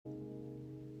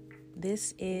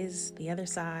This is The Other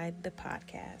Side, the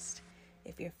podcast.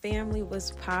 If your family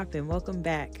was popping, welcome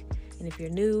back. And if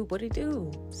you're new, what it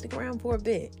do? Stick around for a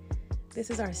bit. This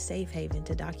is our safe haven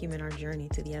to document our journey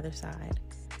to the other side.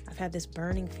 I've had this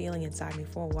burning feeling inside me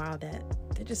for a while that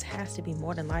there just has to be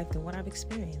more than life than what I've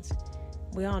experienced.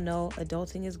 We all know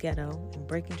adulting is ghetto and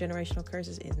breaking generational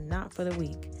curses is not for the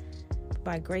weak. But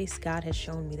by grace, God has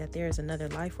shown me that there is another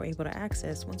life we're able to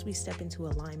access once we step into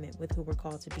alignment with who we're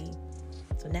called to be.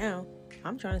 So now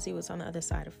I'm trying to see what's on the other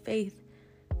side of faith,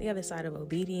 the other side of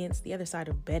obedience, the other side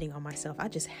of betting on myself. I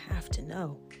just have to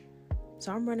know.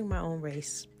 So I'm running my own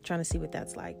race, trying to see what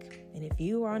that's like. And if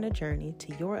you are on a journey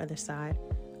to your other side,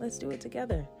 let's do it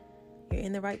together. You're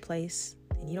in the right place,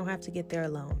 and you don't have to get there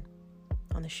alone.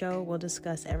 On the show, we'll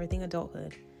discuss everything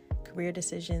adulthood, career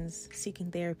decisions,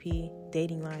 seeking therapy,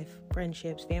 dating life,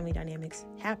 friendships, family dynamics,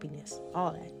 happiness,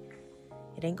 all that.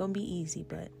 It ain't gonna be easy,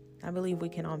 but I believe we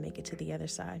can all make it to the other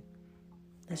side.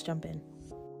 Let's jump in.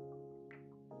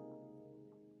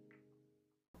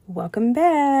 Welcome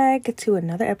back to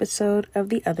another episode of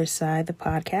The Other Side, the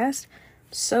podcast.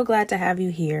 So glad to have you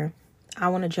here. I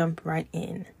want to jump right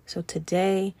in. So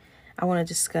today, I want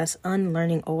to discuss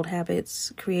unlearning old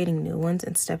habits, creating new ones,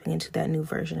 and stepping into that new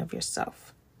version of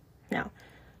yourself. Now,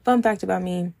 fun fact about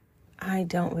me, I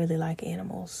don't really like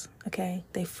animals, okay?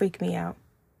 They freak me out.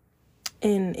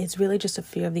 And it's really just a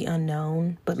fear of the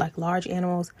unknown. But like large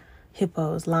animals,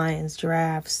 hippos, lions,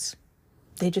 giraffes,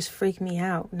 they just freak me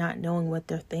out, not knowing what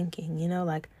they're thinking. You know,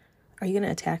 like, are you going to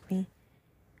attack me?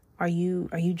 Are you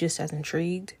just as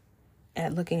intrigued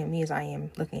at looking at me as I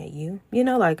am looking at you? You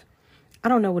know, like, I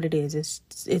don't know what it is.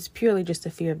 It's purely just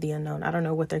a fear of the unknown. I don't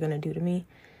know what they're going to do to me.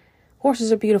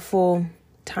 Horses are beautiful.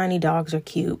 Tiny dogs are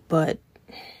cute, but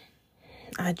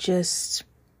they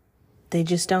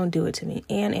just don't do it to me.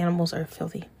 And animals are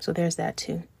filthy. So there's that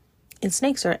too. And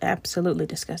snakes are absolutely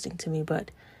disgusting to me.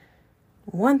 But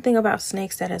one thing about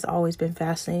snakes that has always been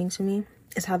fascinating to me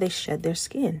is how they shed their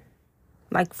skin.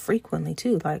 Like frequently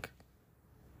too. Like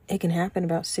it can happen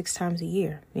about 6 times a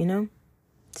year, you know?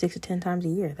 6 to 10 times a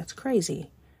year. That's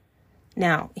crazy.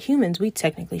 Now, humans, we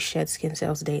technically shed skin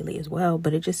cells daily as well.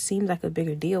 But it just seems like a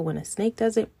bigger deal when a snake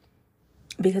does it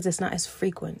because it's not as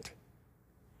frequent.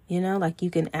 You know, like you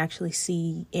can actually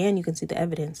see, and you can see the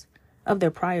evidence of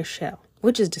their prior shell,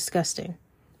 which is disgusting,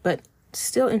 but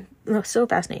still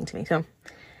fascinating to me. So,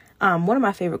 one of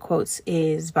my favorite quotes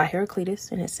is by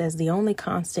Heraclitus, and it says, "The only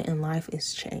constant in life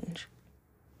is change."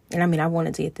 And I mean, I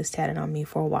wanted to get this tatted on me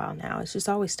for a while now. It's just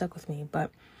always stuck with me, but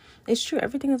it's true.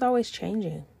 Everything is always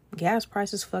changing. Gas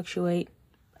prices fluctuate.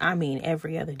 I mean,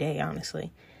 every other day,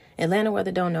 honestly. Atlanta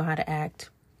weather don't know how to act.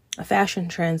 Fashion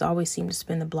trends always seem to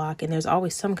spin the block, and there's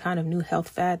always some kind of new health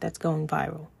fad that's going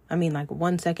viral. I mean, like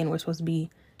 1 second we're supposed to be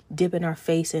dipping our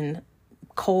face in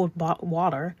cold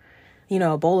water, you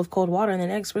know, a bowl of cold water, and the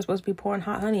next we're supposed to be pouring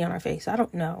hot honey on our face. I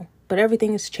don't know, but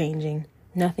everything is changing.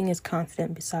 Nothing is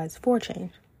constant besides for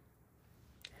change.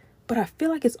 But I feel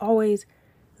like it's always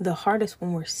the hardest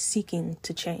when we're seeking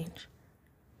to change.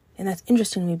 And that's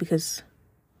interesting to me because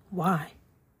why?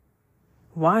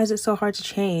 Why is it so hard to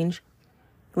change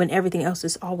when everything else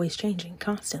is always changing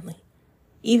constantly?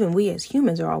 Even we as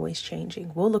humans are always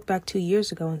changing. We'll look back 2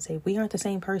 years ago and say, we aren't the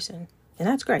same person. And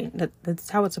that's great. That's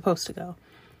how it's supposed to go.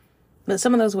 But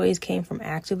some of those ways came from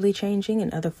actively changing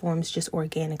and other forms just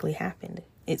organically happened,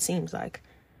 it seems like.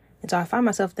 And so I find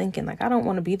myself thinking, like, I don't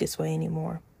want to be this way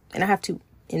anymore. And I have to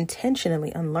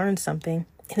intentionally unlearn something.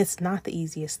 And it's not the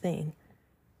easiest thing.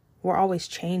 We're always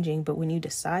changing, but when you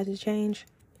decide to change,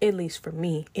 at least for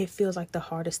me, it feels like the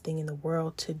hardest thing in the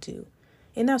world to do.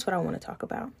 And that's what I want to talk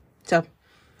about. So,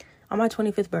 on my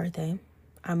 25th birthday,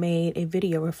 I made a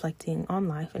video reflecting on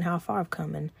life and how far I've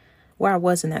come and where I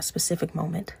was in that specific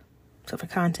moment. So for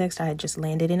context, I had just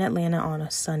landed in Atlanta on a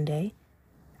Sunday.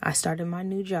 I started my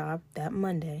new job that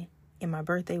Monday, and my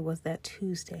birthday was that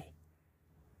Tuesday.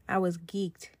 I was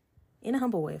geeked, in a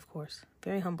humble way, of course.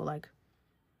 Very humble, like,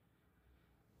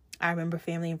 I remember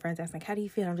family and friends asking, like, how do you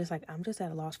feel? I'm just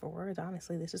at a loss for words.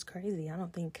 Honestly, this is crazy. I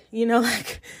don't think,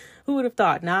 like, who would have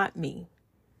thought? Not me.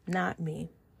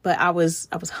 But I was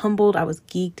humbled. I was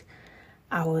geeked.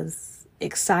 I was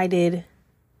excited.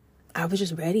 I was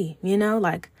just ready,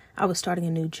 like I was starting a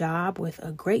new job with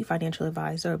a great financial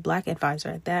advisor, a Black advisor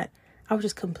at that. I was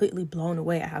just completely blown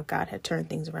away at how God had turned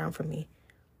things around for me,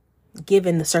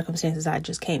 given the circumstances I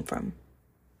just came from.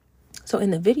 So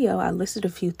in the video, I listed a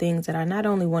few things that I not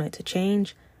only wanted to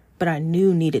change, but I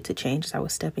knew needed to change as I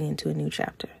was stepping into a new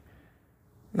chapter.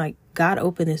 Like, God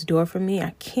opened this door for me.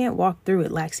 I can't walk through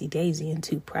it laxy-daisy and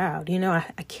too proud.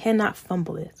 I cannot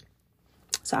fumble it.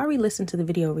 So I re-listened to the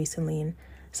video recently, and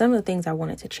some of the things I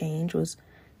wanted to change was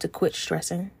to quit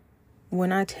stressing.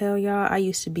 When I tell y'all, I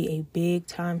used to be a big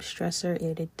time stressor,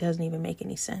 it doesn't even make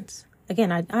any sense.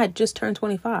 Again, I had just turned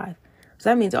 25. So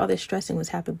that means all this stressing was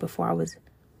happening before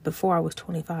I was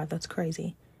 25. That's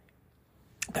crazy.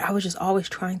 But I was just always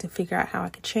trying to figure out how I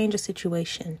could change a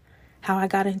situation, how I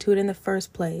got into it in the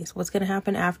first place, what's going to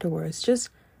happen afterwards. Just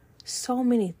so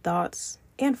many thoughts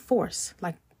and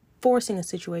forcing a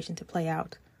situation to play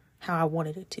out how I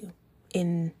wanted it to.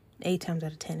 In 8 times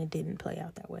out of 10, it didn't play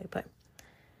out that way, but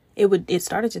it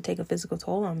started to take a physical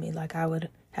toll on me. Like I would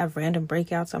have random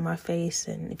breakouts on my face.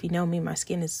 And if you know me, my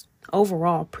skin is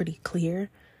overall pretty clear,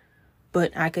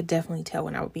 but I could definitely tell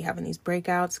when I would be having these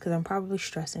breakouts because I'm probably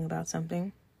stressing about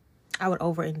something. I would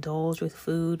overindulge with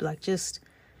food, like just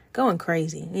going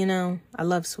crazy. I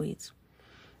love sweets.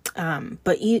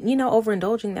 But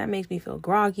overindulging, that makes me feel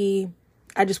groggy.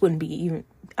 I wouldn't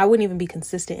even be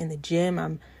consistent in the gym.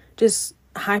 I'm just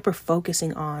hyper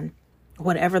focusing on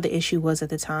whatever the issue was at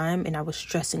the time, and I was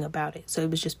stressing about it. So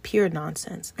it was just pure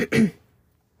nonsense. So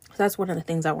that's one of the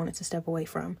things I wanted to step away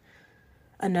from.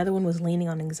 Another one was leaning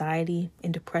on anxiety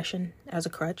and depression as a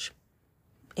crutch.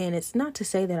 And it's not to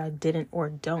say that I didn't or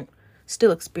don't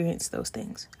still experience those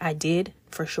things. I did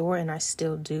for sure, and I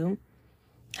still do.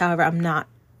 However, I'm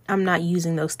not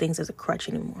using those things as a crutch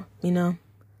anymore.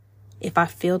 If I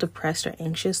feel depressed or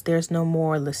anxious, there's no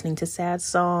more listening to sad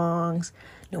songs,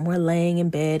 no more laying in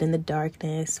bed in the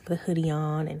darkness with a hoodie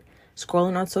on and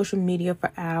scrolling on social media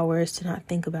for hours to not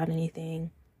think about anything.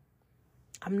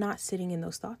 I'm not sitting in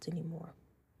those thoughts anymore.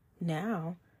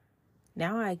 Now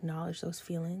I acknowledge those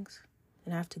feelings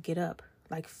and I have to get up,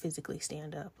 like physically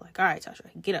stand up. Like, all right, Tasha,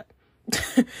 get up.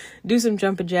 Do some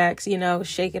jumping jacks,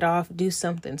 shake it off, do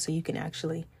something so you can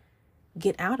actually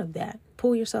get out of that,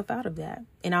 pull yourself out of that.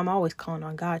 And I'm always calling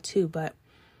on God too. But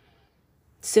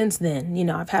since then,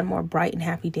 I've had more bright and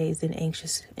happy days than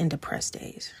anxious and depressed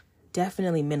days.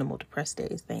 Definitely minimal depressed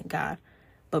days, thank God.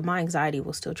 But my anxiety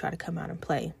will still try to come out and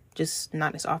play, just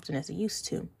not as often as it used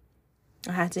to.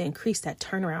 I had to increase that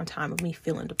turnaround time of me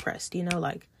feeling depressed.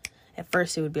 Like at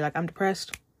first it would be like, I'm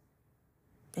depressed.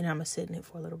 And I'm going to sit in it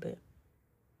for a little bit.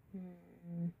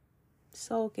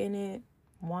 Soak in it,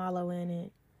 wallow in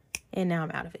it. And now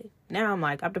I'm out of it. Now I'm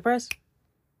like, I'm depressed.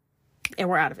 And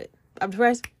we're out of it. I'm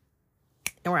depressed.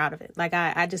 And we're out of it. Like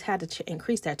I just had to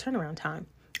increase that turnaround time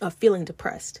of feeling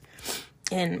depressed.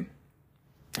 And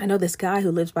I know this guy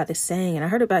who lives by this saying, and I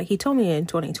heard about, he told me in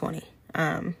 2020.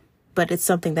 But it's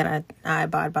something that I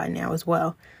abide by now as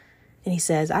well. And he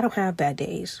says, I don't have bad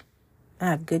days. I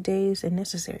have good days and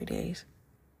necessary days.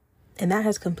 And that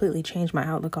has completely changed my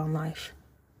outlook on life.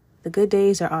 The good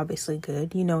days are obviously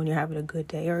good. When you're having a good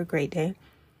day or a great day.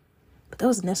 But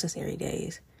those necessary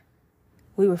days,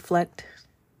 we reflect,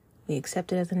 we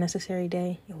accept it as a necessary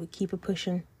day, and we keep it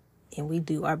pushing, and we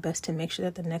do our best to make sure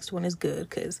that the next one is good.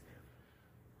 Because,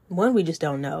 one, we just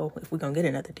don't know if we're going to get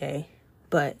another day.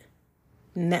 But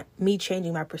me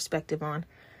changing my perspective on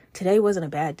today wasn't a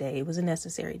bad day. It was a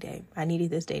necessary day. I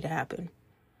needed this day to happen.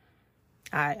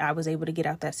 I was able to get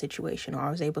out that situation, or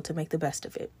I was able to make the best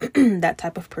of it. That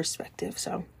type of perspective.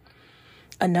 So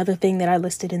another thing that I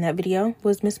listed in that video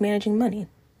was mismanaging money.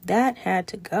 That had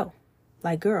to go.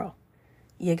 Like, girl,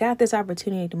 you got this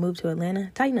opportunity to move to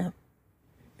Atlanta. Tighten up.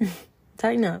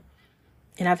 Tighten up.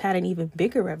 And I've had an even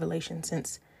bigger revelation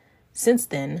since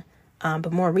then.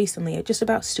 But more recently, just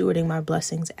about stewarding my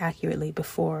blessings accurately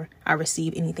before I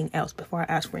receive anything else, before I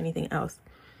ask for anything else.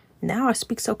 Now I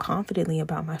speak so confidently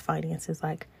about my finances.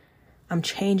 Like, I'm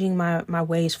changing my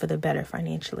ways for the better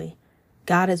financially.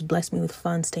 God has blessed me with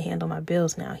funds to handle my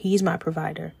bills now. He's my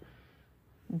provider.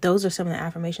 Those are some of the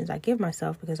affirmations I give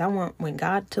myself, because I want, when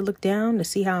God to look down to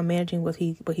see how I'm managing what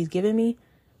he's given me,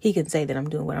 he can say that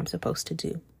I'm doing what I'm supposed to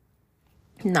do.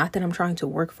 Not that I'm trying to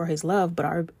work for his love, but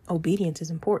our obedience is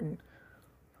important.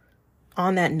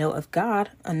 On that note of God,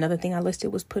 another thing I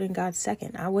listed was putting God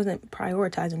second. I wasn't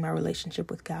prioritizing my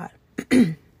relationship with God.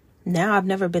 Now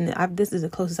this is the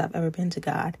closest I've ever been to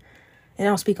God. And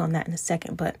I'll speak on that in a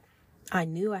second. But I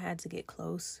knew I had to get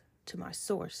close to my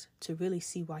source to really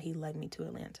see why he led me to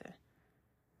Atlanta.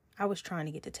 I was trying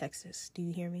to get to Texas. Do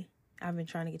you hear me? I've been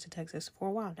trying to get to Texas for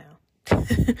a while now.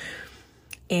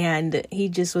 And he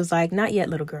just was like, not yet,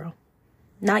 little girl.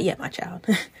 Not yet, my child.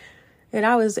 And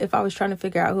if I was trying to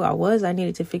figure out who I was, I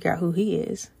needed to figure out who he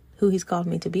is, who he's called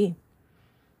me to be.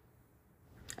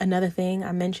 Another thing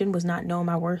I mentioned was not knowing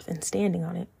my worth and standing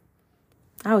on it.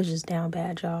 I was just down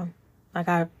bad, y'all. Like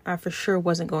I for sure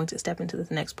wasn't going to step into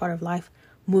the next part of life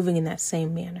moving in that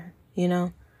same manner,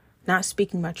 not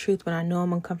speaking my truth when I know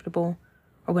I'm uncomfortable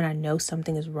or when I know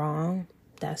something is wrong.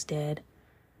 That's dead.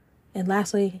 And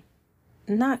lastly,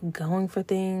 not going for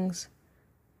things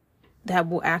that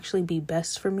will actually be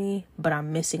best for me, but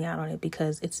I'm missing out on it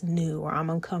because it's new, or I'm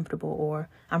uncomfortable, or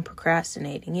I'm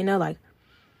procrastinating. Like,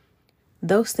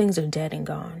 those things are dead and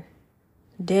gone.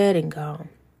 Dead and gone.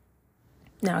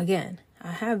 Now, again,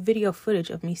 I have video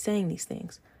footage of me saying these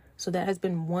things. So that has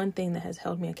been one thing that has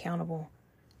held me accountable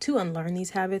to unlearn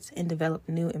these habits and develop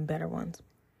new and better ones.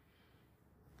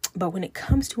 But when it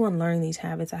comes to unlearning these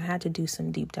habits, I had to do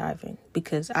some deep diving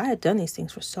because I had done these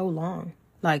things for so long.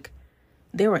 Like,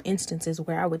 there were instances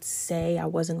where I would say I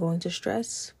wasn't going to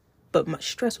stress, but my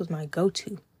stress was my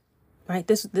go-to, right?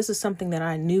 This is something that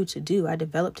I knew to do. I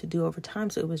developed to do over time,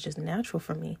 so it was just natural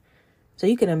for me. So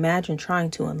you can imagine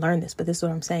trying to unlearn this, but this is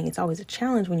what I'm saying. It's always a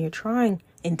challenge when you're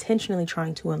intentionally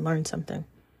trying to unlearn something.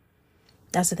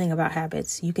 That's the thing about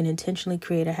habits. You can intentionally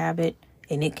create a habit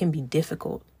and it can be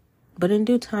difficult, but in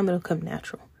due time, it'll come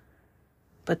natural.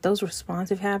 But those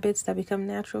responsive habits that become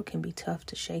natural can be tough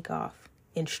to shake off.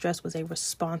 And stress was a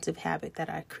responsive habit that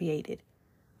I created,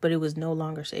 but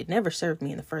it never served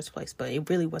me in the first place, but it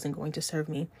really wasn't going to serve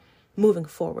me moving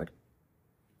forward.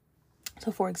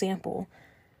 So for example,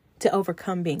 to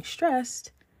overcome being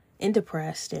stressed and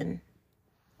depressed, and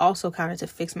also kind of to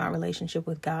fix my relationship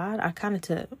with God, I kind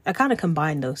of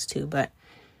combined those two, but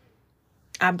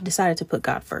I decided to put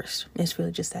God first. It's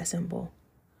really just that simple.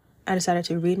 I decided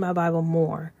to read my Bible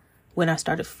more when I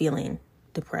started feeling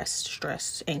depressed,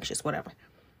 stressed, anxious, whatever.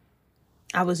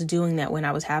 I was doing that when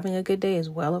I was having a good day as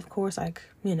well, of course.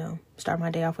 Start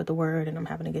my day off with the word and I'm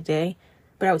having a good day.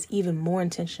 But I was even more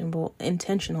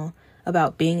intentional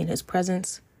about being in his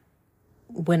presence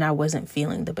when I wasn't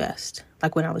feeling the best.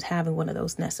 Like when I was having one of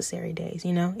those necessary days,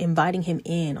 inviting him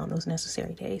in on those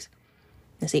necessary days.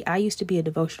 And see, I used to be a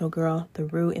devotional girl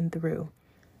through and through,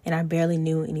 and I barely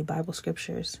knew any Bible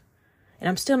scriptures. And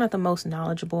I'm still not the most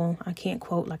knowledgeable. I can't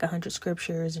quote like 100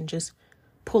 scriptures and just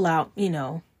pull out,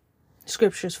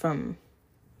 scriptures from,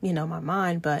 my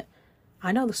mind, but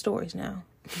I know the stories now.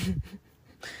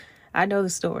 I know the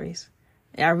stories.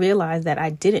 I realized that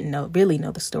I didn't really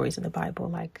know the stories in the Bible.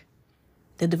 Like,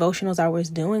 the devotionals I was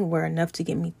doing were enough to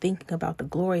get me thinking about the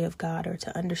glory of God, or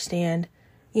to understand,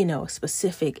 a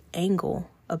specific angle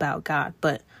about God.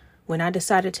 But when I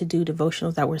decided to do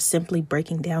devotionals that were simply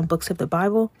breaking down books of the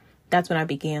Bible, that's when I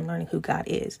began learning who God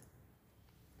is.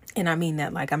 And I mean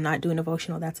that, like, I'm not doing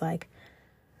devotional that's like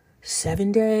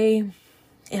 7-day.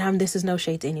 And this is no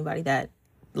shade to anybody that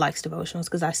likes devotionals,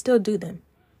 because I still do them.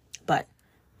 But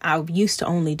I used to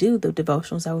only do the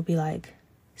devotionals that would be like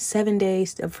 7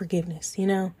 days of forgiveness,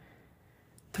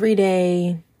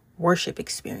 3-day worship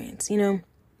experience,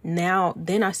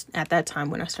 at that time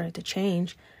when I started to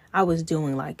change, I was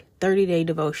doing like 30-day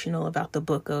devotional about the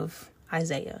book of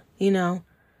Isaiah,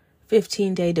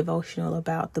 15-day devotional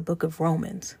about the book of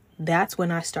Romans. That's when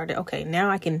I started, okay,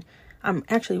 now I'm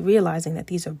actually realizing that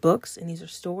these are books and these are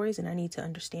stories, and I need to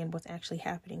understand what's actually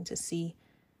happening to see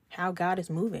how God is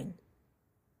moving.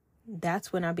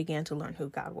 That's when I began to learn who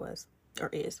God was or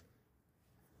is.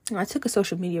 And I took a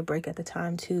social media break at the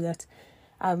time too.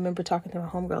 I remember talking to my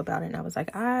homegirl about it, and I was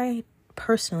like, I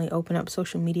personally open up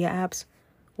social media apps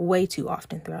way too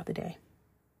often throughout the day.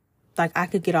 Like, I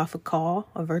could get off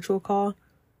a virtual call,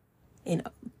 and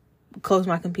close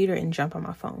my computer and jump on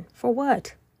my phone. For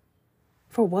what?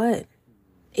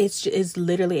 It's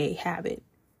literally a habit.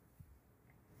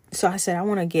 So I said, I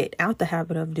want to get out the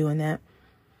habit of doing that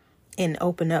and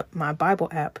open up my Bible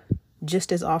app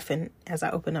just as often as I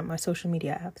open up my social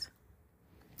media apps.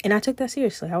 And I took that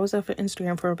seriously. I was up for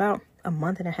Instagram for about a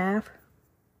month and a half.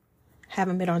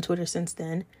 Haven't been on Twitter since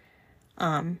then.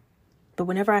 But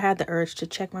whenever I had the urge to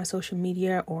check my social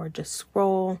media or just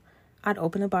scroll, I'd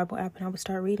open the Bible app and I would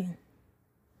start reading.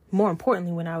 More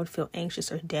importantly, when I would feel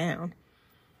anxious or down,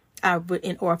 or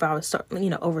if I was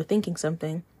overthinking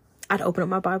something, I'd open up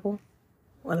my Bible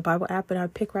or the Bible app and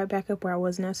I'd pick right back up where I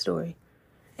was in that story.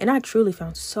 And I truly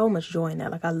found so much joy in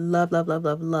that. Like, I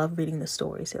love reading the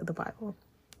stories of the Bible.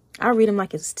 I read them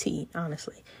like it's tea,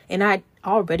 honestly. And I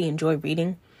already enjoy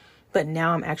reading, but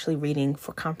now I'm actually reading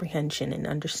for comprehension and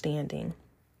understanding.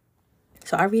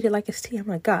 So I read it like it's tea. I'm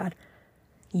like, God,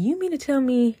 you mean to tell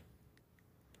me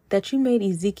that you made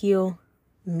Ezekiel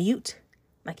mute?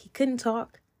 Like, he couldn't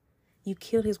talk? You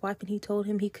killed his wife and he told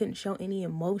him he couldn't show any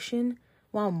emotion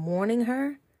while mourning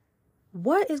her?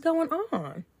 What is going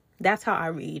on? That's how I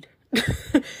read.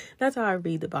 That's how I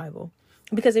read the Bible.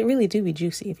 Because it really do be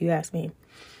juicy, if you ask me.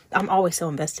 I'm always so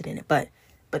invested in it. But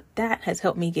that has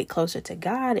helped me get closer to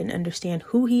God and understand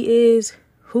who he is,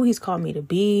 who he's called me to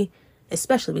be,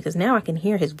 especially because now I can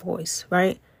hear his voice,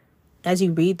 right? As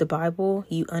you read the Bible,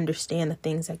 you understand the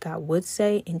things that God would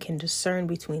say and can discern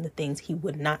between the things he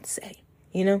would not say,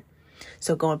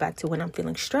 So going back to when I'm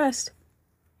feeling stressed,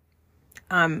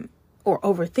 or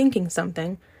overthinking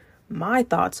something, my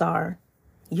thoughts are,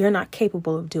 you're not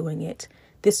capable of doing it.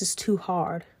 This is too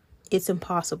hard. It's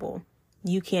impossible.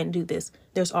 You can't do this.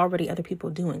 There's already other people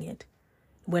doing it.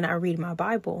 When I read my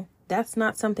Bible, that's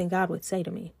not something God would say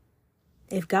to me.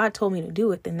 If God told me to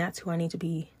do it, then that's who I need to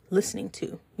be listening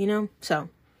to, So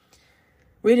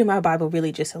reading my Bible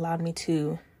really just allowed me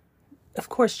to, of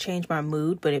course, change my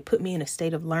mood, but it put me in a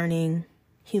state of learning,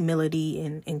 humility,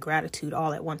 and gratitude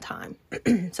all at one time.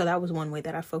 So that was one way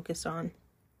that I focused on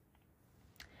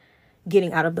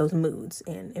getting out of those moods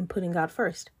and putting God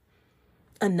first.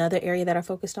 Another area that I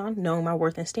focused on, knowing my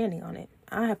worth and standing on it.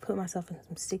 I have put myself in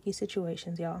some sticky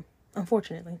situations, y'all,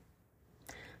 unfortunately.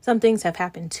 Some things have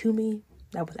happened to me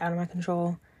that was out of my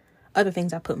control. Other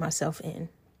things I put myself in.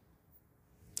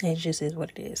 It just is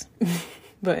what it is.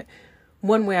 But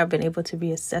one way I've been able to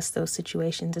reassess those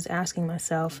situations is asking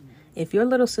myself, if your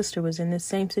little sister was in this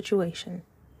same situation,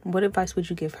 what advice would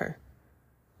you give her?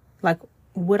 Like,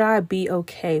 would I be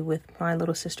okay with my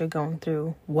little sister going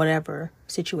through whatever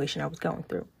situation I was going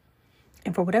through?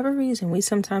 And for whatever reason, we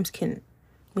sometimes can't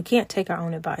take our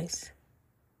own advice.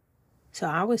 So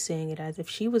I was seeing it as if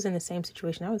she was in the same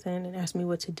situation I was in and asked me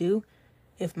what to do.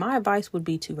 If my advice would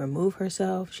be to remove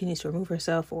herself, she needs to remove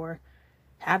herself, or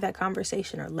have that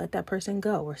conversation, or let that person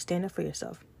go, or stand up for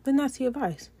yourself, then that's the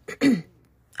advice.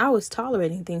 I was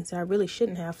tolerating things that I really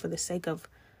shouldn't have for the sake of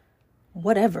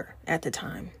whatever at the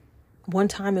time. One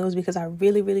time it was because I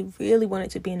really, really, really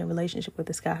wanted to be in a relationship with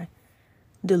this guy.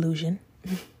 Delusion.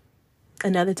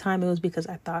 Another time it was because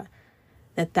I thought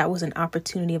that was an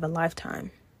opportunity of a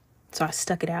lifetime. So I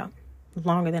stuck it out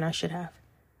longer than I should have.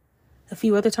 A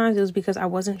few other times it was because I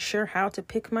wasn't sure how to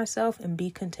pick myself and be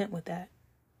content with that.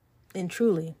 And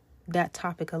truly, that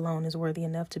topic alone is worthy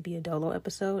enough to be a dolo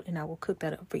episode, and I will cook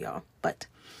that up for y'all. But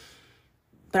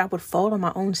I would fold on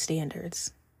my own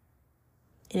standards.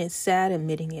 And it's sad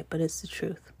admitting it, but it's the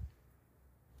truth.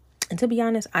 And to be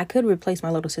honest, I could replace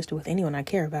my little sister with anyone I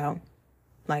care about.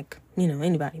 Like,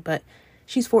 anybody. But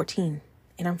she's 14.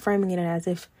 And I'm framing it as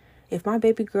if my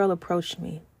baby girl approached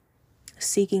me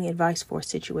seeking advice for a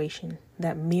situation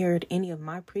that mirrored any of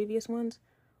my previous ones,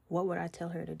 what would I tell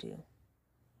her to do?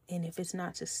 And if it's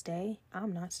not to stay,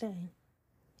 I'm not staying.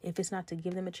 If it's not to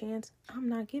give them a chance, I'm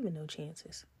not giving no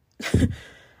chances.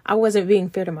 I wasn't being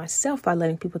fair to myself by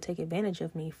letting people take advantage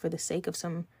of me for the sake of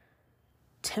some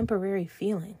temporary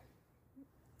feeling.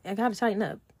 I gotta tighten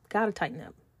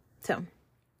up. So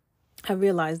I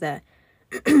realized that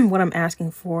what I'm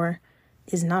asking for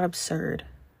is not absurd.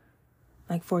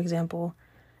 Like, for example,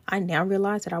 I now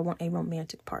realize that I want a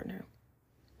romantic partner.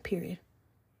 Period.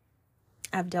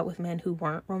 I've dealt with men who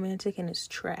weren't romantic, and it's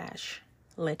trash.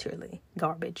 Literally.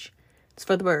 Garbage. It's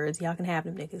for the birds. Y'all can have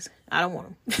them niggas. I don't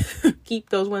want them. Keep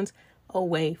those ones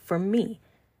away from me.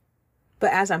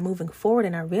 But as I'm moving forward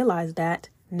and I realize that,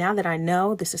 now that I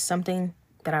know this is something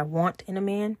that I want in a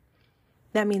man,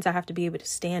 that means I have to be able to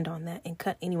stand on that and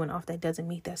cut anyone off that doesn't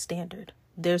meet that standard.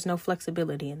 There's no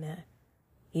flexibility in that.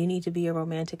 You need to be a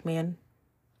romantic man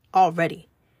already.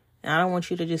 And I don't want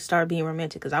you to just start being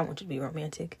romantic because I want you to be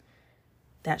romantic.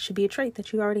 That should be a trait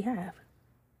that you already have.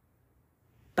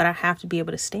 But I have to be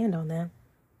able to stand on that.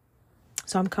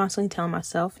 So I'm constantly telling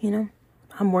myself,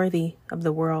 I'm worthy of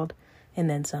the world and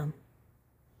then some.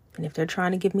 And if they're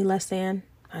trying to give me less than,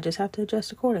 I just have to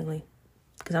adjust accordingly.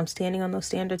 Because I'm standing on those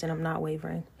standards and I'm not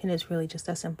wavering. And it's really just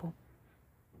that simple.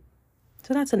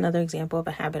 So that's another example of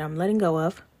a habit I'm letting go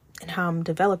of and how I'm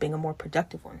developing a more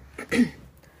productive one.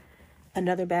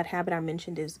 Another bad habit I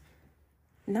mentioned is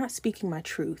not speaking my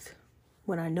truth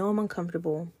when I know I'm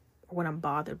uncomfortable or when I'm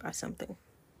bothered by something.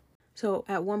 So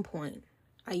at one point,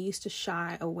 I used to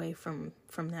shy away from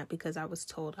that because I was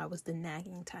told I was the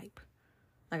nagging type.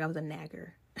 Like I was a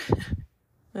nagger.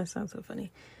 That sounds so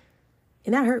funny.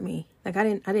 And that hurt me. Like I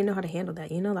didn't know how to handle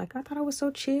that, like I thought I was so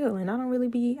chill and I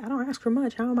don't ask for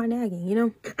much. How am I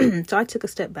nagging, So I took a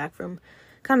step back from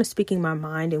kind of speaking my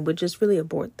mind and would just really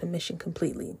abort the mission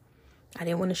completely. I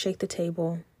didn't want to shake the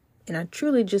table, and I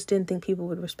truly just didn't think people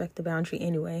would respect the boundary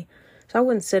anyway, so I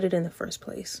wouldn't set it in the first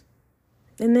place.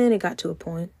 And then it got to a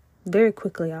point, very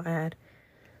quickly I'll add,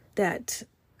 that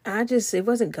I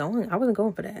wasn't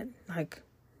going for that. Like,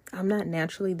 I'm not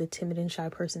naturally the timid and shy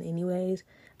person anyways.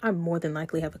 I more than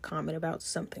likely have a comment about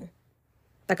something.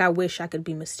 Like, I wish I could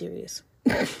be mysterious.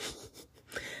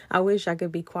 I wish I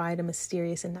could be quiet and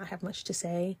mysterious and not have much to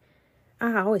say.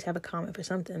 I always have a comment for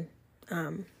something.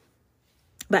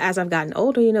 But as I've gotten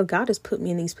older, God has put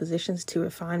me in these positions to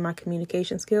refine my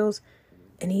communication skills,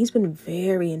 and he's been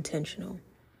very intentional.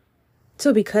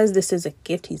 So because this is a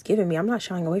gift he's given me, I'm not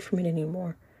shying away from it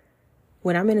anymore.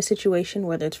 When I'm in a situation,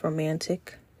 whether it's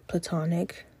romantic,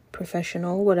 platonic,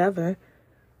 professional, whatever,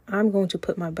 I'm going to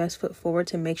put my best foot forward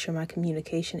to make sure my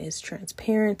communication is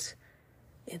transparent,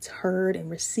 it's heard and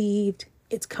received,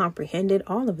 it's comprehended,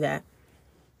 all of that.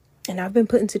 And I've been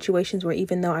put in situations where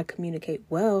even though I communicate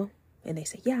well, and they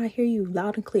say, yeah, I hear you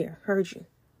loud and clear, heard you,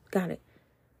 got it.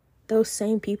 Those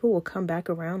same people will come back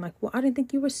around like, well, I didn't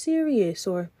think you were serious,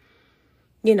 or,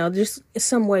 just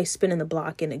some way spinning the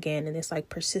block in again in this like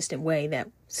persistent way that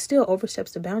still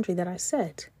oversteps the boundary that I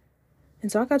set.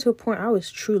 And so I got to a point I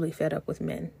was truly fed up with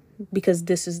men, because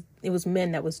it was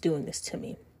men that was doing this to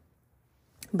me.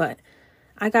 But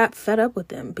I got fed up with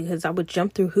them because I would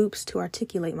jump through hoops to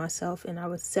articulate myself, and I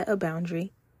would set a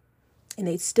boundary, and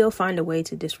they'd still find a way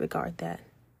to disregard that.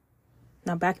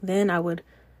 Now, back then I would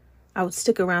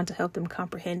stick around to help them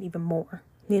comprehend even more,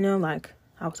 like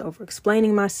I was over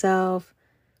explaining myself,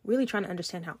 really trying to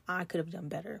understand how I could have done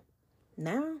better.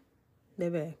 Now,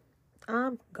 baby,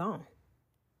 I'm gone.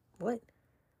 What?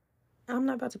 I'm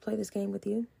not about to play this game with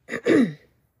you.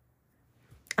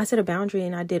 I set a boundary,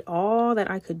 and I did all that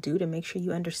I could do to make sure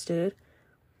you understood.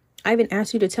 I even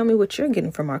asked you to tell me what you're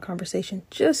getting from our conversation,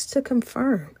 just to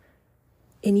confirm.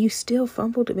 And you still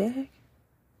fumbled the bag?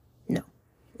 No.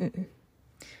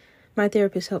 My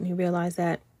therapist helped me realize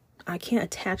that I can't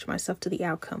attach myself to the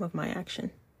outcome of my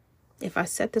action. If I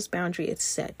set this boundary, it's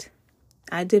set.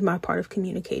 I did my part of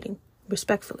communicating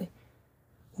respectfully.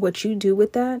 What you do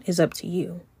with that is up to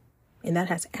you. And that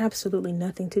has absolutely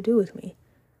nothing to do with me.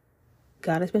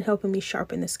 God has been helping me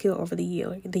sharpen the skill over the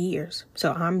years.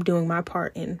 So I'm doing my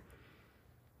part I'm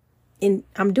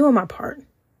doing my part.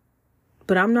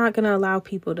 But I'm not going to allow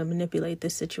people to manipulate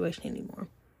this situation anymore.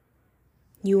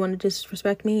 You want to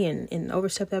disrespect me and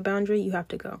overstep that boundary, you have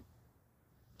to go.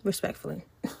 Respectfully.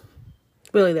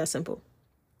 Really that simple.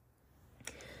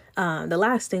 The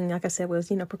last thing, like I said,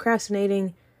 was,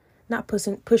 procrastinating, not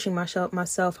pushing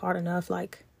myself hard enough.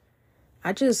 Like,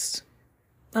 it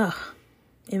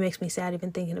makes me sad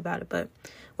even thinking about it. But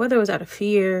whether it was out of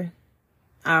fear,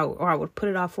 or I would put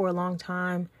it off for a long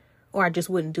time, or I just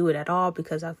wouldn't do it at all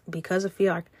because of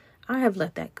fear, like, I have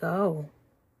let that go.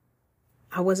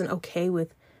 I wasn't okay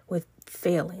with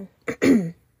failing,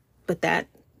 but that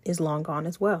is long gone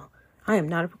as well. I am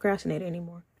not a procrastinator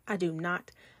anymore. I do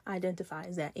not identify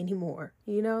as that anymore.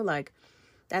 Like,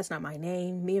 that's not my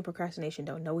name. Me and procrastination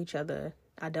don't know each other.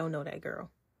 I don't know that girl.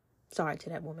 Sorry to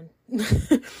that woman.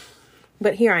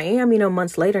 But here I am,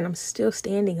 months later, and I'm still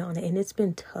standing on it. And it's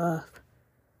been tough.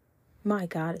 My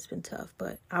God, it's been tough.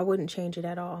 But I wouldn't change it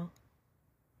at all.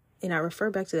 And I refer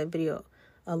back to that video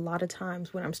a lot of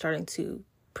times when I'm starting to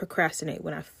procrastinate,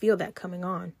 when I feel that coming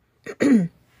on.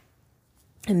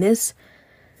 And this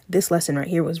lesson right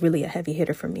here was really a heavy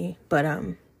hitter for me. But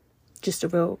just a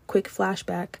real quick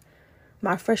flashback.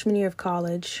 My freshman year of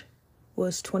college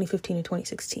was 2015 and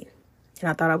 2016. And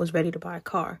I thought I was ready to buy a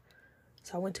car.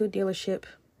 So I went to a dealership.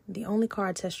 The only car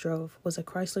I test drove was a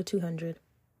Chrysler 200.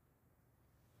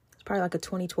 It's probably like a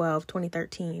 2012,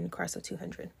 2013 Chrysler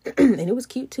 200. And it was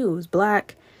cute too. It was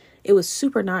black. It was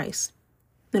super nice.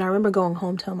 And I remember going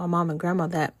home telling my mom and grandma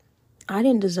that I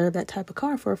didn't deserve that type of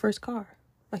car for a first car.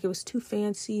 Like, it was too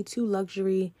fancy, too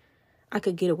luxury. I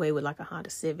could get away with like a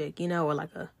Honda Civic, or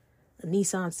like a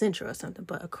Nissan Sentra or something.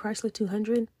 But a Chrysler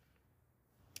 200,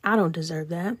 I don't deserve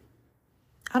that.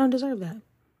 I don't deserve that.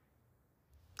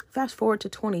 Fast forward to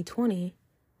 2020,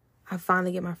 I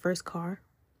finally get my first car.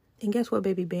 And guess what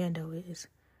Baby Bando is?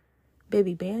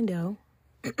 Baby Bando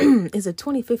is a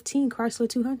 2015 Chrysler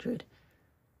 200.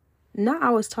 Not I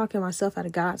was talking myself out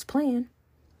of God's plan.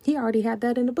 He already had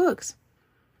that in the books.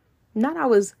 Not I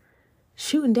was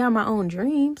shooting down my own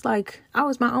dreams. Like, I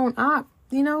was my own op,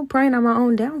 praying on my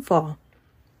own downfall.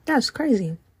 That's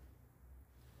crazy.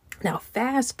 Now,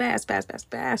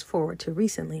 fast forward to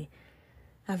recently.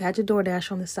 I've had to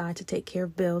DoorDash on the side to take care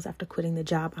of bills after quitting the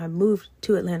job I moved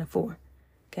to Atlanta for.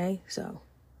 Okay, so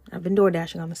I've been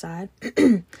DoorDashing on the side.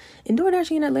 And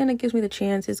DoorDashing in Atlanta gives me the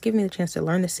chance to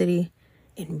learn the city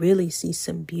and really see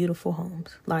some beautiful homes.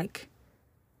 Like,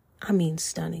 I mean,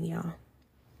 stunning, y'all.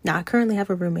 Now, I currently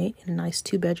have a roommate in a nice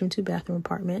 2-bedroom, 2-bathroom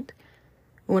apartment.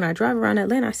 When I drive around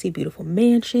Atlanta, I see beautiful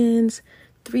mansions,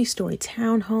 3-story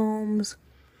townhomes,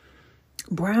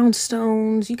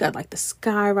 brownstones. You got like the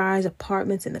sky-rise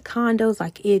apartments and the condos.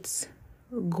 Like, it's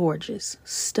gorgeous,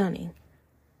 stunning.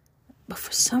 But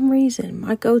for some reason,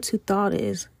 my go-to thought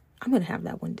is, I'm going to have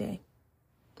that one day.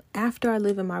 After I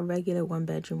live in my regular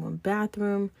 1-bedroom,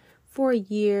 1-bathroom for a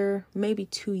year, maybe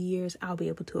 2 years, I'll be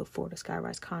able to afford a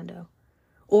sky-rise condo.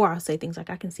 Or I'll say things like,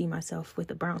 I can see myself with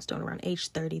a brownstone around age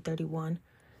 30, 31.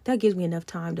 That gives me enough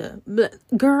time to,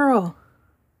 girl,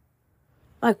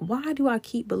 Like, why do I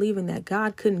keep believing that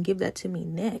God couldn't give that to me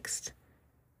next?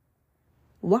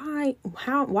 Why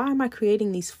am I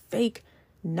creating these fake,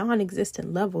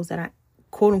 non-existent levels that I,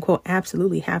 quote unquote,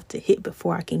 absolutely have to hit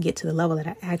before I can get to the level that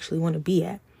I actually want to be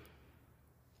at?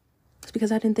 It's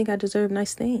because I didn't think I deserved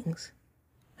nice things.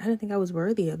 I didn't think I was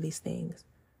worthy of these things.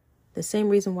 The same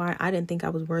reason why I didn't think I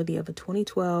was worthy of a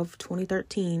 2012,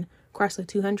 2013 Chrysler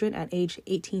 200 at age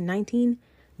 18, 19,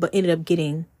 but ended up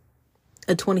getting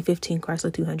a 2015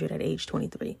 Chrysler 200 at age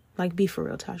 23. Like, be for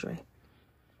real, Tajre.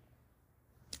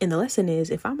 And the lesson is,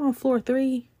 if I'm on floor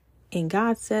 3 and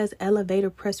God says elevator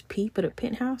press P for the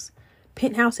penthouse,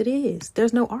 penthouse it is.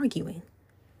 There's no arguing.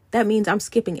 That means I'm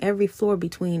skipping every floor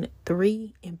between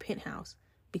 3 and penthouse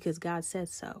because God said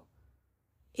so.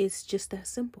 It's just that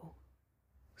simple.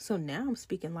 So now I'm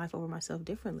speaking life over myself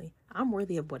differently. I'm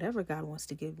worthy of whatever God wants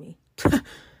to give me.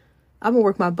 I'm going to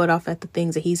work my butt off at the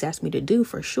things that he's asked me to do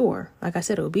for sure. Like I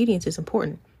said, obedience is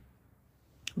important.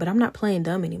 But I'm not playing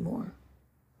dumb anymore.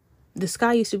 The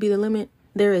sky used to be the limit.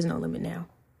 There is no limit now.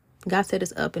 God said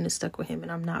it's up and it's stuck with him,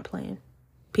 and I'm not playing.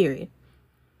 Period.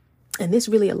 And this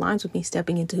really aligns with me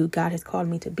stepping into who God has called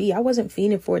me to be. I wasn't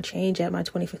fiending for a change at my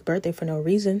 25th birthday for no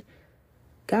reason.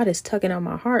 God is tugging on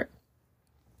my heart.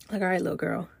 Like, all right, little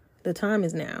girl, the time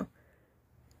is now.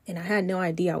 And I had no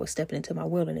idea I was stepping into my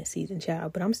wilderness season,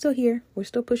 child. But I'm still here. We're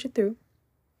still pushing through.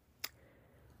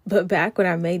 But back when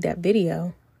I made that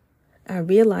video, I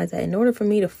realized that in order for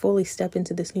me to fully step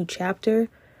into this new chapter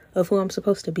of who I'm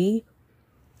supposed to be,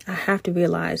 I have to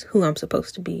realize who I'm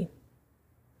supposed to be.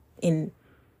 And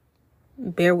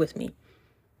bear with me.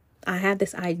 I had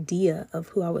this idea of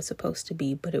who I was supposed to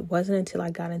be, but it wasn't until I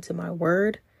got into my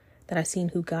word that I seen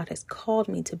who God has called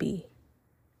me to be.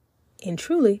 And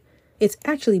truly, it's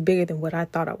actually bigger than what I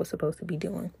thought I was supposed to be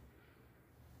doing.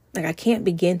 Like, I can't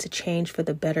begin to change for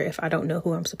the better if I don't know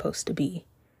who I'm supposed to be.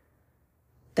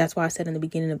 That's why I said in the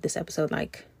beginning of this episode,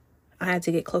 like, I had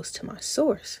to get close to my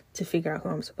source to figure out who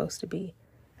I'm supposed to be.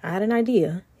 I had an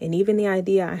idea, and even the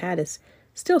idea I had is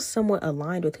still somewhat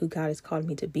aligned with who God has called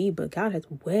me to be, but God has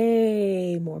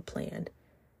way more planned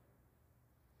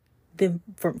than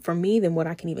for me than what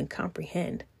I can even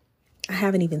comprehend. I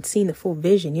haven't even seen the full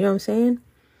vision, you know what I'm saying?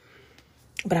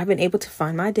 But I've been able to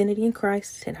find my identity in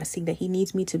Christ, and I see that he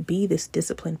needs me to be this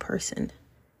disciplined person.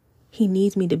 He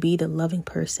needs me to be the loving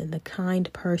person, the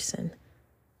kind person,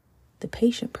 the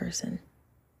patient person,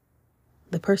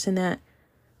 the person that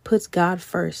puts God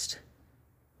first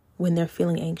when they're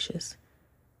feeling anxious,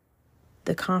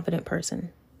 the confident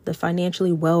person, the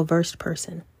financially well-versed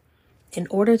person. In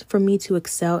order for me to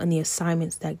excel in the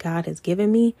assignments that God has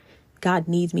given me, God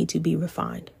needs me to be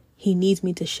refined. He needs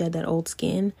me to shed that old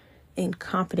skin and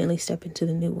confidently step into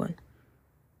the new one.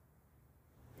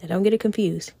 Now, don't get it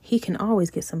confused. He can always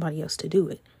get somebody else to do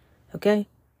it. Okay?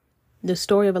 The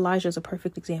story of Elijah is a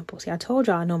perfect example. See, I told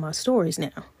y'all I know my stories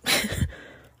now.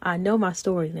 I know my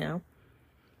story now.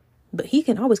 But he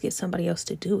can always get somebody else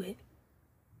to do it.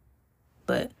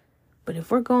 But if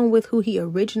we're going with who he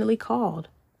originally called,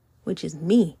 which is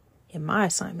me and my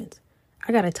assignments,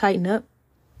 I got to tighten up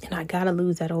and I got to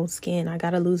lose that old skin. I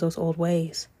got to lose those old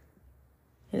ways.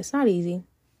 And it's not easy.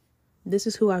 This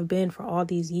is who I've been for all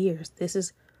these years. This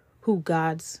is who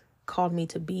God's called me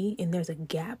to be. And there's a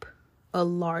gap, a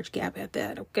large gap at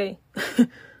that, okay?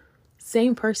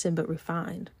 Same person, but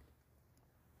refined.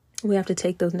 We have to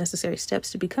take those necessary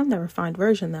steps to become that refined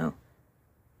version, though.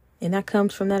 And that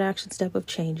comes from that action step of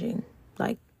changing.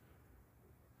 Like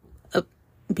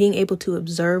being able to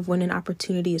observe when an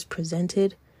opportunity is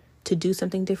presented to do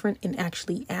something different and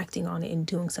actually acting on it and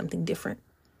doing something different.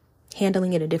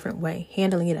 Handling it a different way,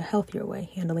 handling it a healthier way,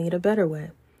 handling it a better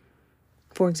way.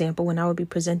 For example, when I would be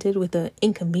presented with an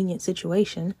inconvenient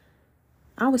situation,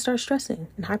 I would start stressing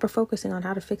and hyper-focusing on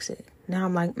how to fix it. Now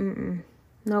I'm like,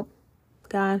 nope,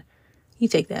 God, you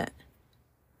take that.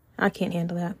 I can't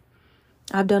handle that.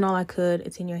 I've done all I could.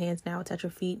 It's in your hands now. It's at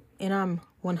your feet. And I'm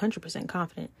 100%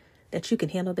 confident that you can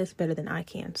handle this better than I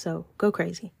can. So go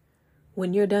crazy.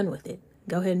 When you're done with it,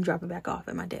 go ahead and drop it back off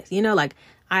at my desk. You know, like,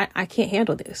 I can't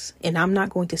handle this. And I'm not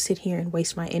going to sit here and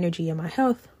waste my energy and my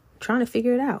health trying to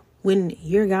figure it out when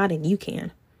you're God and you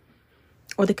can.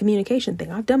 Or the communication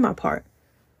thing. I've done my part.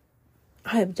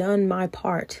 I have done my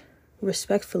part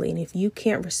respectfully. And if you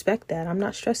can't respect that, I'm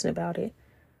not stressing about it.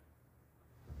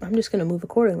 I'm just going to move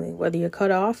accordingly. Whether you're cut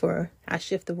off or I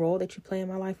shift the role that you play in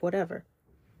my life, whatever.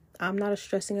 I'm not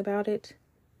stressing about it.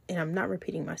 And I'm not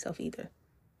repeating myself either.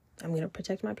 I'm going to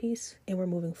protect my peace and we're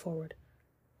moving forward.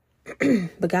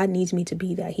 But God needs me to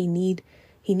be that. He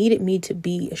needed me to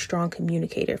be a strong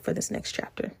communicator for this next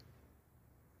chapter.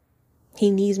 He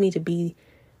needs me to be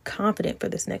confident for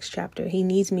this next chapter. He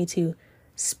needs me to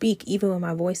speak even when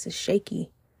my voice is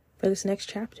shaky for this next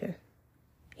chapter.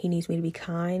 He needs me to be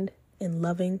kind and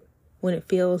loving when it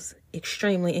feels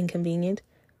extremely inconvenient,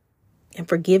 and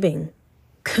forgiving.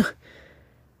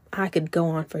 I could go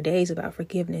on for days about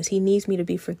forgiveness. He needs me to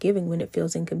be forgiving when it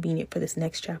feels inconvenient for this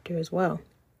next chapter as well.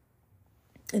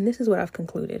 And this is what I've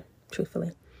concluded,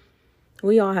 truthfully.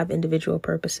 We all have individual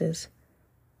purposes.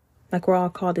 Like, we're all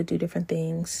called to do different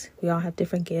things. We all have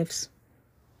different gifts.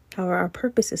 However, our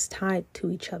purpose is tied to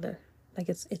each other. Like,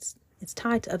 it's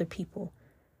tied to other people.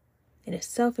 And as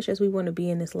selfish as we want to be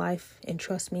in this life, and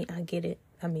trust me, I get it.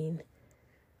 I mean,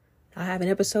 I have an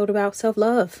episode about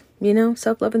self-love,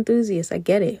 self-love enthusiasts. I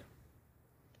get it.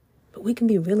 But we can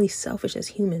be really selfish as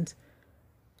humans.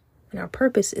 And our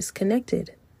purpose is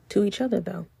connected to each other,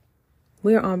 though.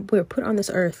 We're put on this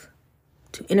earth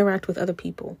to interact with other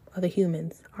people, other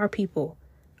humans, our people,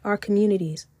 our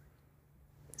communities.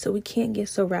 So we can't get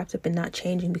so wrapped up in not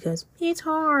changing because it's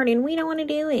hard and we don't want to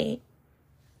do it.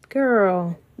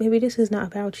 Girl, maybe this is not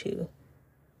about you.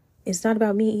 It's not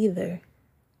about me either.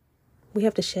 We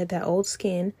have to shed that old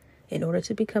skin in order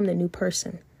to become the new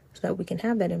person so that we can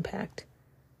have that impact.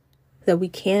 That we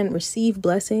can receive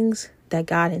blessings that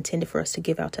God intended for us to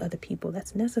give out to other people.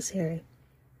 That's necessary.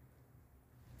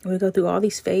 We go through all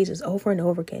these phases over and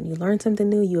over again. You learn something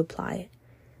new, you apply it.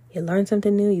 You learn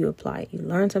something new, you apply it. You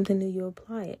learn something new, you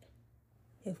apply it.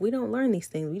 If we don't learn these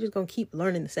things, we just going to keep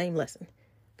learning the same lesson,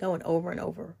 going over and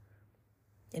over.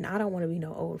 And I don't want to be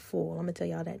no old fool. I'm going to tell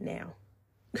y'all that now.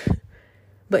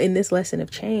 But in this lesson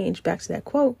of change, back to that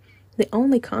quote, the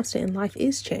only constant in life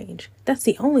is change. That's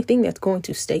the only thing that's going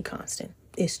to stay constant,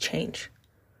 is change.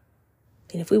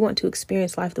 And if we want to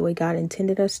experience life the way God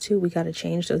intended us to, we got to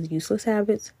change those useless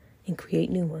habits and create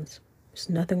new ones. There's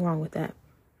nothing wrong with that.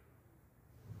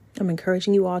 I'm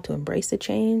encouraging you all to embrace the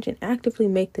change and actively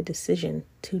make the decision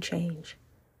to change.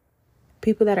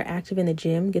 People that are active in the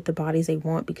gym get the bodies they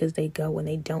want because they go when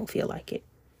they don't feel like it.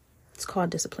 It's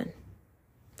called discipline.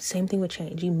 Same thing with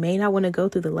change. You may not want to go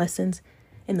through the lessons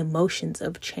and the motions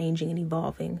of changing and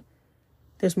evolving.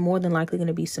 There's more than likely going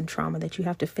to be some trauma that you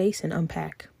have to face and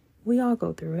unpack. We all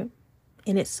go through it,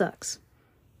 and it sucks.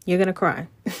 You're going to cry.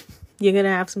 You're going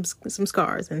to have some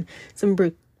scars and some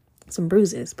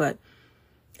bruises, but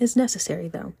it's necessary,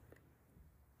 though.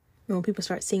 And when people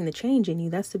start seeing the change in you,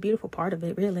 that's the beautiful part of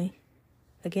it, really.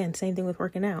 Again, same thing with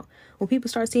working out. When people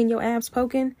start seeing your abs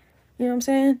poking, you know what I'm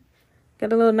saying?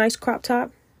 Got a little nice crop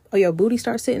top, or your booty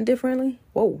starts sitting differently.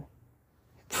 Whoa.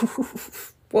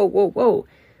 Whoa.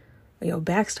 Or your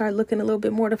back start looking a little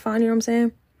bit more defined, you know what I'm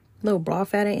saying? Little bra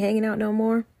fat ain't hanging out no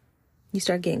more. You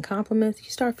start getting compliments.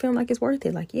 You start feeling like it's worth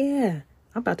it. Like, yeah,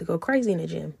 I'm about to go crazy in the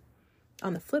gym.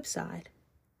 On the flip side,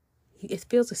 it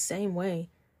feels the same way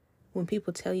when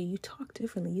people tell you talk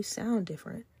differently, you sound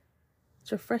different.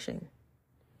 It's refreshing.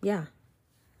 Yeah.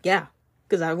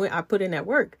 Because I put in that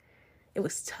work. It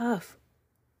was tough.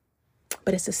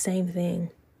 But it's the same thing.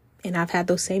 And I've had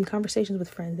those same conversations with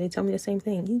friends. They tell me the same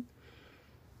thing. You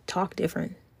talk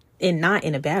different. And not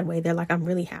in a bad way. They're like, I'm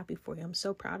really happy for you. I'm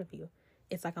so proud of you.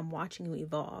 It's like I'm watching you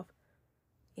evolve.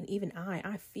 And even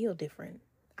I feel different.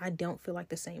 I don't feel like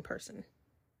the same person.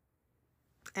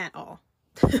 At all.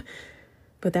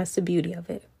 But that's the beauty of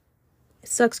it. It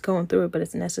sucks going through it, but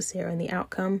it's necessary. And the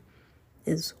outcome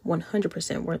is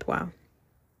 100% worthwhile.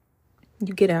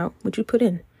 You get out what you put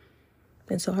in.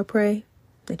 And so I pray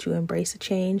that you embrace the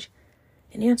change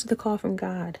and answer the call from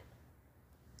God.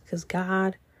 Because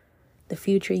God, the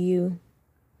future you,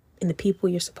 and the people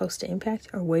you're supposed to impact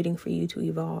are waiting for you to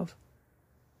evolve.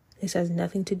 This has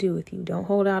nothing to do with you. Don't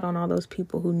hold out on all those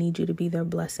people who need you to be their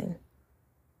blessing.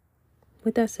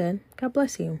 With that said, God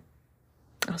bless you.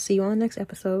 I'll see you on the next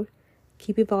episode.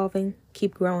 Keep evolving,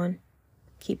 keep growing,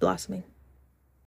 keep blossoming.